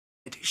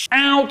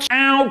out,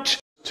 out.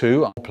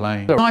 2 are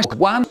playing. Nice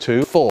 1,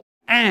 2, 4.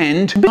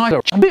 And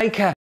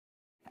baker.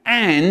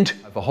 And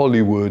over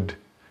Hollywood.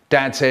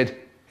 Dad said,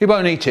 he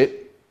won't eat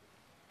it.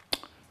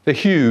 They're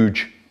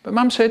huge. But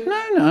Mum said,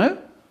 no,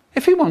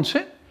 if he wants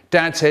it.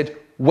 Dad said,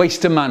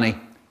 waste of money.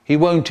 He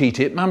won't eat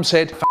it. Mum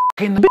said,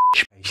 fucking the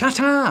bitch. Shut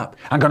up.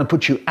 I'm going to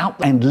put you out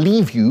and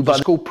leave you by the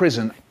school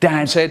prison.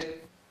 Dad said,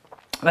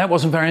 that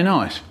wasn't very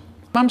nice.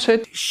 Mum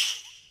said,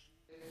 shh.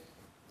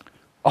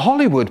 A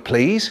Hollywood,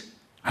 please.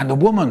 And the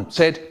woman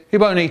said, he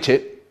won't eat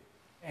it.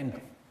 And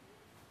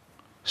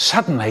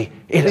suddenly,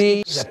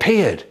 it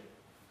appeared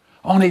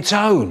on its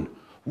own.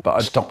 But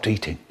I stopped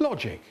eating.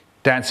 Logic.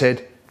 Dad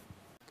said,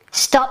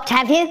 stopped,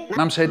 have you?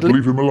 Mum said,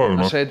 leave him alone.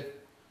 I said,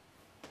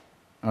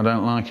 I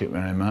don't like it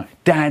very much.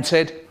 Dad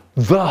said,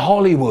 the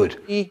Hollywood.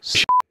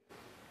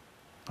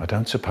 I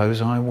don't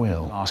suppose I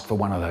will ask for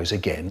one of those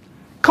again.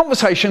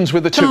 Conversations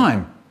with the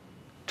time.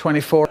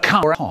 24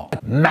 karat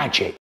hot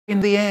magic in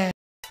the air.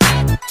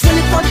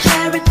 24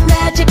 karat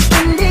magic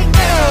in the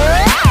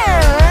air.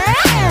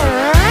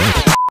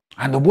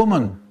 And the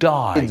woman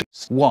died.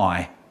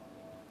 Why?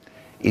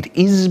 It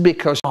is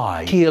because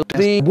I killed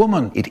the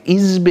woman. It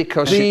is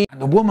because she... And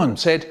the woman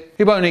said,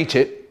 he won't eat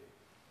it.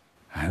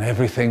 And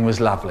everything was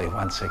lovely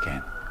once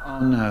again. Oh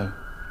no,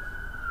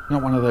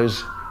 not one of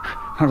those,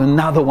 not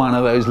another one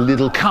of those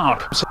little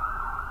carps.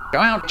 Go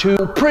out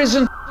to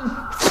prison.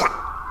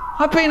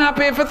 I've been up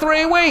here for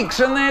 3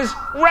 weeks and there's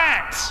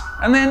rats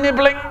and they're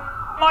nibbling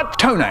my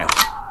toenails.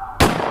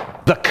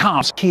 The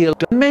carps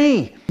killed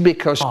me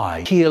because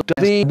I killed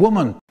the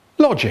woman.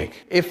 Logic.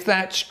 If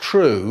that's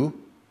true,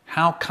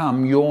 how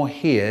come you're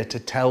here to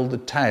tell the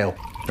tale?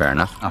 Fair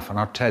enough. And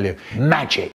I'll tell you, magic.